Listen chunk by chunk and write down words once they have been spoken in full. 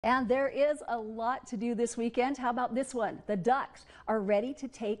And there is a lot to do this weekend. How about this one? The Ducks are ready to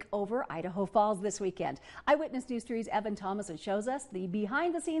take over Idaho Falls this weekend. Eyewitness News 3's Evan Thomason shows us the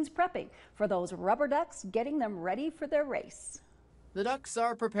behind-the-scenes prepping for those rubber ducks, getting them ready for their race. The Ducks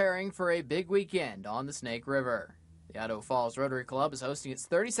are preparing for a big weekend on the Snake River. The Idaho Falls Rotary Club is hosting its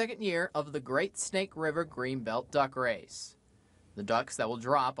 32nd year of the Great Snake River Greenbelt Duck Race. The ducks that will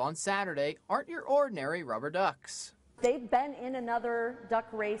drop on Saturday aren't your ordinary rubber ducks. They've been in another duck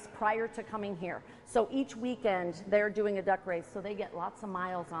race prior to coming here. So each weekend they're doing a duck race, so they get lots of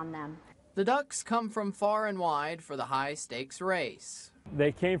miles on them. The ducks come from far and wide for the high stakes race.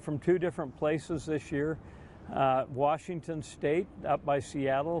 They came from two different places this year. Washington State up by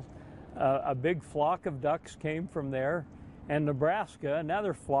Seattle, a big flock of ducks came from there, and Nebraska,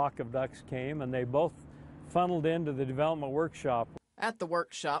 another flock of ducks came, and they both funneled into the development workshop. At the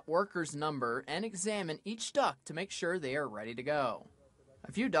workshop, workers number and examine each duck to make sure they are ready to go.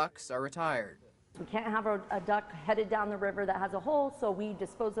 A few ducks are retired. We can't have a duck headed down the river that has a hole, so we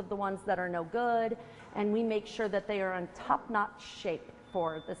dispose of the ones that are no good, and we make sure that they are in top-notch shape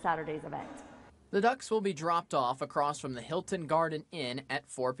for the Saturday's event. The ducks will be dropped off across from the Hilton Garden Inn at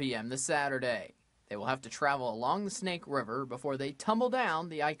 4 p.m. this Saturday. They will have to travel along the Snake River before they tumble down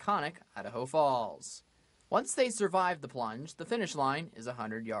the iconic Idaho Falls. Once they survive the plunge, the finish line is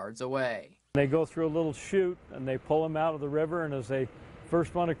 100 yards away. They go through a little chute and they pull them out of the river, and as they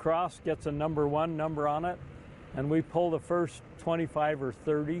first one across gets a number 1 number on it, and we pull the first 25 or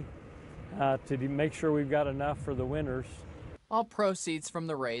 30 to make sure we've got enough for the winners. All proceeds from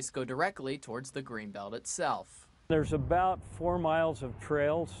the race go directly towards the Greenbelt itself. There's about 4 miles of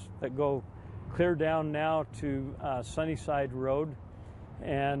trails that go clear down now to Sunnyside Road,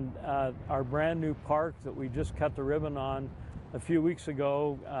 and our brand new park that we just cut the ribbon on a few weeks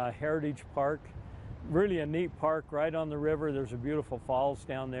ago, Heritage Park. Really a neat park right on the river. There's a beautiful falls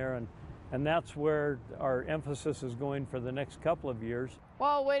down there, and that's where our emphasis is going for the next couple of years.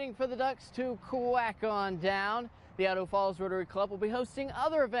 While waiting for the ducks to quack on down, the Idaho Falls Rotary Club will be hosting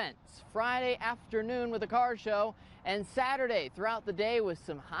other events Friday afternoon with a car show and Saturday throughout the day with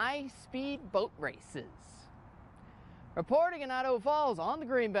some high-speed boat races. Reporting in Idaho Falls on the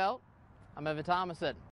Greenbelt, I'm Evan Thomason.